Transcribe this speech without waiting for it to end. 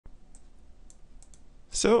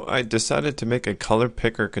So I decided to make a color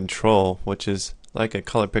picker control, which is like a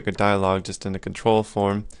color picker dialog just in a control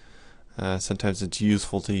form. Sometimes it's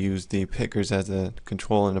useful to use the pickers as a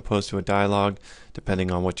control and opposed to a dialog,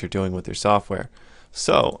 depending on what you're doing with your software.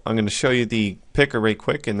 So I'm going to show you the picker right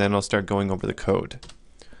quick, and then I'll start going over the code.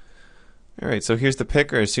 Alright, so here's the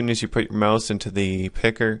picker. As soon as you put your mouse into the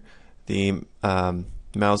picker, the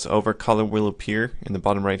mouse over color will appear in the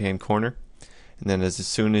bottom right hand corner. And then as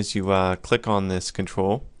soon as you click on this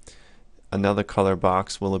control, another color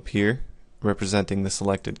box will appear representing the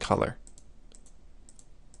selected color.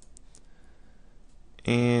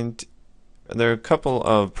 And there are a couple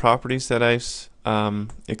of properties that I've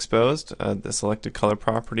exposed. The selected color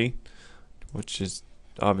property, which is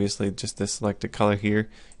obviously just the selected color here.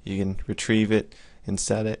 You can retrieve it and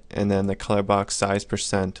set it. And then the color box size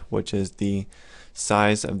 %, which is the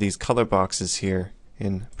size of these color boxes here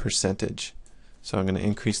in percentage. So I'm going to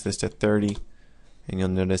increase this to 30, and you'll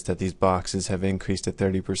notice that these boxes have increased to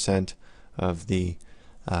 30% of the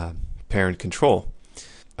parent control.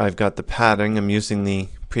 I've got the padding. I'm using the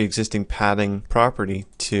pre-existing padding property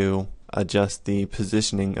to adjust the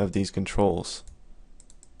positioning of these controls.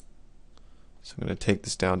 So I'm going to take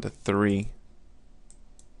this down to 3.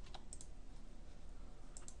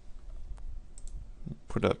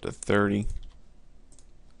 Put up to 30.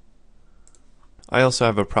 I also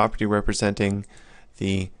have a property representing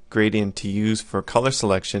the gradient to use for color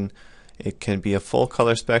selection. It can be a full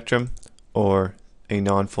color spectrum or a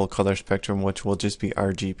non-full color spectrum, which will just be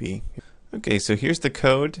RGB. Okay, so here's the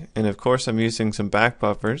code, and of course I'm using some back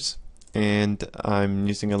buffers, and I'm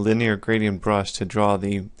using a linear gradient brush to draw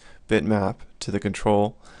the bitmap to the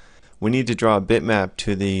control. We need to draw a bitmap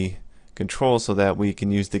to the control so that we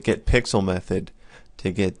can use the GetPixel method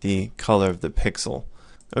to get the color of the pixel.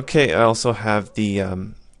 Okay, I also have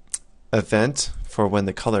the event for when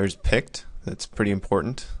the color is picked. That's pretty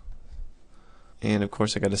important. And of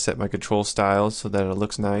course I got to set my control styles so that it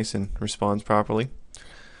looks nice and responds properly.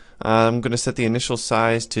 I'm going to set the initial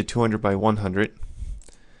size to 200 by 100,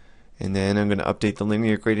 and then I'm going to update the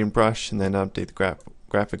linear gradient brush and then update the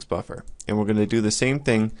graphics buffer. And we're going to do the same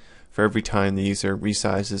thing for every time the user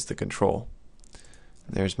resizes the control.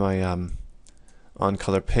 There's my on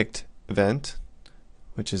color picked event,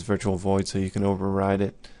 which is virtual void, so you can override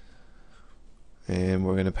it. And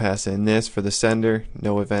we're going to pass in this for the sender,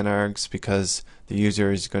 no event args, because the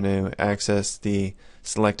user is going to access the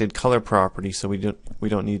selected color property, so we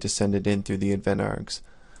don't need to send it in through the event args.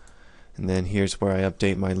 And then here's where I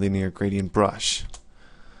update my linear gradient brush.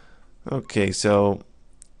 Okay, so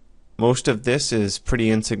most of this is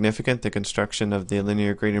pretty insignificant, the construction of the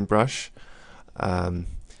linear gradient brush.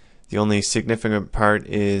 The only significant part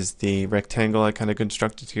is the rectangle I kind of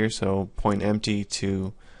constructed here, so point empty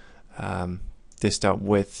to this dot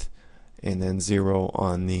width and then 0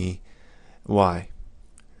 on the Y.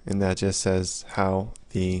 And that just says how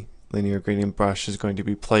the linear gradient brush is going to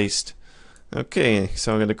be placed. Okay,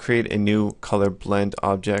 so I'm going to create a new color blend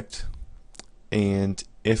object, and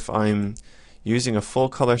if I'm using a full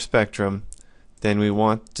color spectrum, then we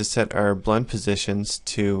want to set our blend positions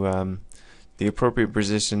to the appropriate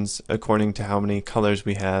positions according to how many colors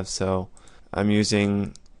we have. So I'm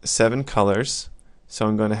using 7 colors, so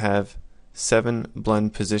I'm going to have 7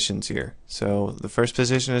 blend positions here. So the first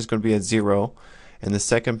position is going to be at 0, and the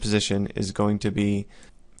second position is going to be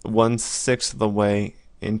 1/6 of the way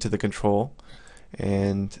into the control,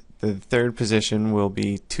 and the third position will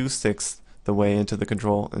be 2/6 the way into the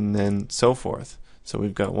control, and then so forth. So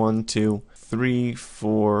we've got 1, 2, 3,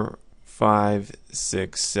 4, 5,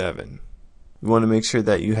 6, 7. You want to make sure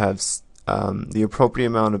that you have the appropriate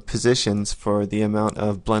amount of positions for the amount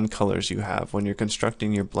of blend colors you have when you're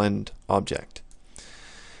constructing your blend object.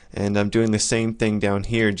 And I'm doing the same thing down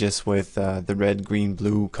here, just with the red, green,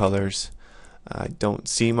 blue colors. I don't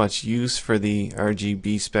see much use for the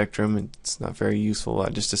RGB spectrum. It's not very useful. I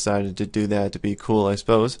just decided to do that to be cool, I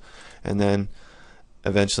suppose. And then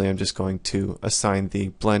eventually I'm just going to assign the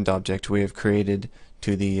blend object we have created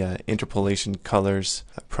to the interpolation colors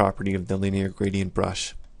property of the linear gradient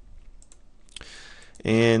brush.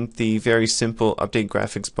 And the very simple update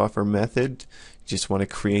graphics buffer method, you just want to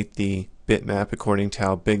create the bitmap according to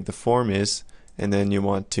how big the form is, and then you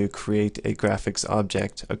want to create a graphics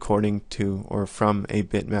object according to or from a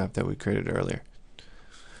bitmap that we created earlier.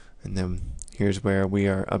 And then here's where we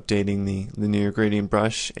are updating the linear gradient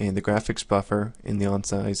brush and the graphics buffer in the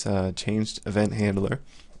onSize changed event handler.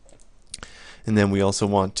 And then we also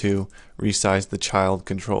want to resize the child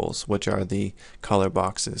controls, which are the color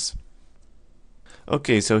boxes.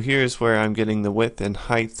 Okay, so here's where I'm getting the width and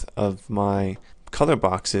height of my color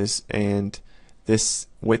boxes, and this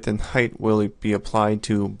width and height will be applied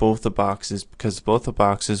to both the boxes because both the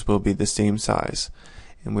boxes will be the same size.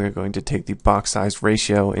 And we're going to take the box size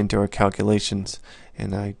ratio into our calculations,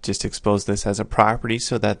 and I just expose this as a property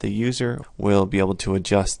so that the user will be able to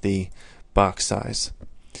adjust the box size.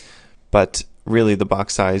 But really the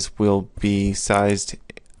box size will be sized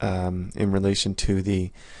in relation to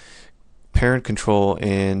the parent control,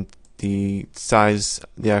 and the size,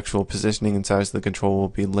 the actual positioning and size of the control will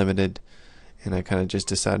be limited. And I kind of just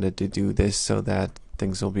decided to do this so that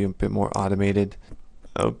things will be a bit more automated.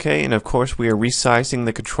 Okay, and of course we are resizing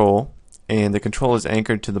the control, and the control is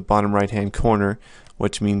anchored to the bottom right hand corner,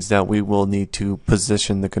 which means that we will need to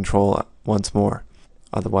position the control once more.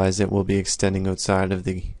 Otherwise it will be extending outside of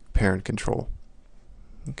the parent control.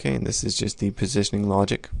 Okay, and this is just the positioning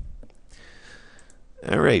logic.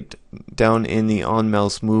 Alright, down in the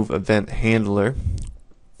onMouseMove event handler,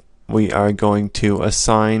 we are going to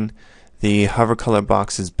assign the hover color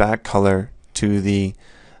box's back color to the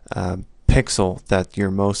pixel that your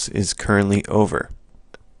mouse is currently over.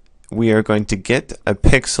 We are going to get a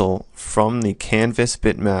pixel from the canvas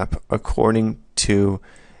bitmap according to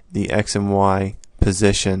the X and Y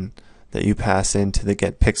position that you pass into the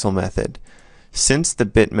GetPixel method. Since the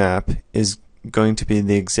bitmap is going to be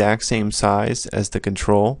the exact same size as the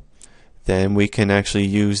control, then we can actually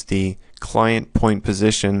use the client point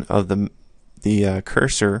position of the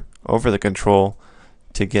cursor over the control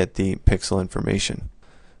to get the pixel information.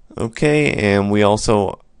 Okay, and we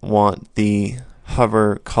also want the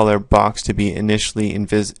hover color box to be initially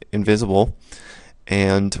invisible,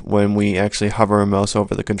 and when we actually hover our mouse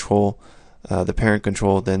over the control, the parent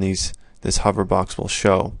control, then this hover box will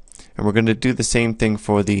show. And we're going to do the same thing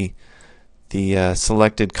for the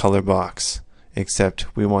selected color box,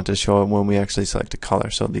 except we want to show it when we actually select a color.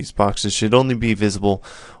 So these boxes should only be visible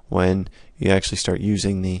when you actually start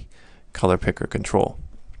using the color picker control.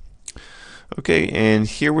 Okay, and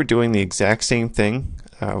here we're doing the exact same thing.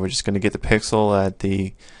 We're just going to get the pixel at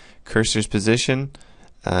the cursor's position.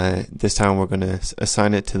 This time we're going to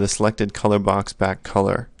assign it to the selected color box back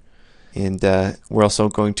color. And we're also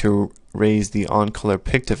going to raise the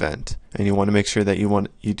onColorPicked event. And you want to make sure that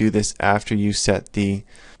you do this after you set the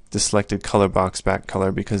selected color box back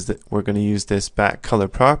color, because we're going to use this back color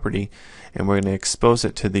property and we're going to expose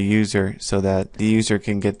it to the user so that the user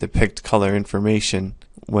can get the picked color information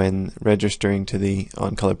when registering to the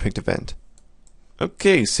onColorPicked event.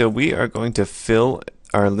 Okay, so we are going to fill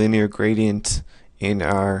our linear gradient in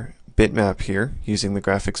our bitmap here using the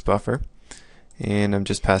graphics buffer, and I'm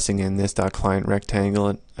just passing in this .client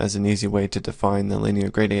rectangle as an easy way to define the linear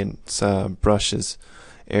gradient's brushes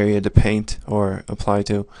area to paint or apply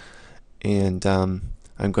to. And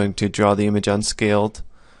I'm going to draw the image unscaled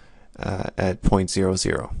at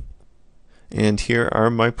 0.00. And here are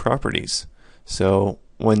my properties. So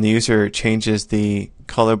when the user changes the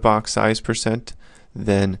color box size %,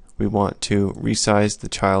 then we want to resize the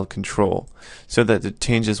child control so that the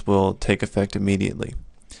changes will take effect immediately.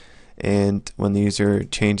 And when the user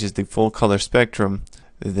changes the full color spectrum,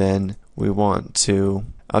 then we want to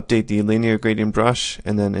update the linear gradient brush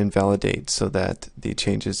and then invalidate so that the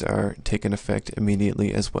changes are taken effect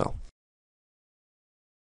immediately as well.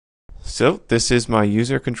 So this is my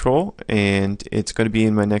user control, and it's going to be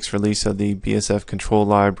in my next release of the BSF control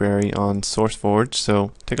library on SourceForge,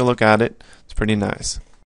 so take a look at it. It's pretty nice.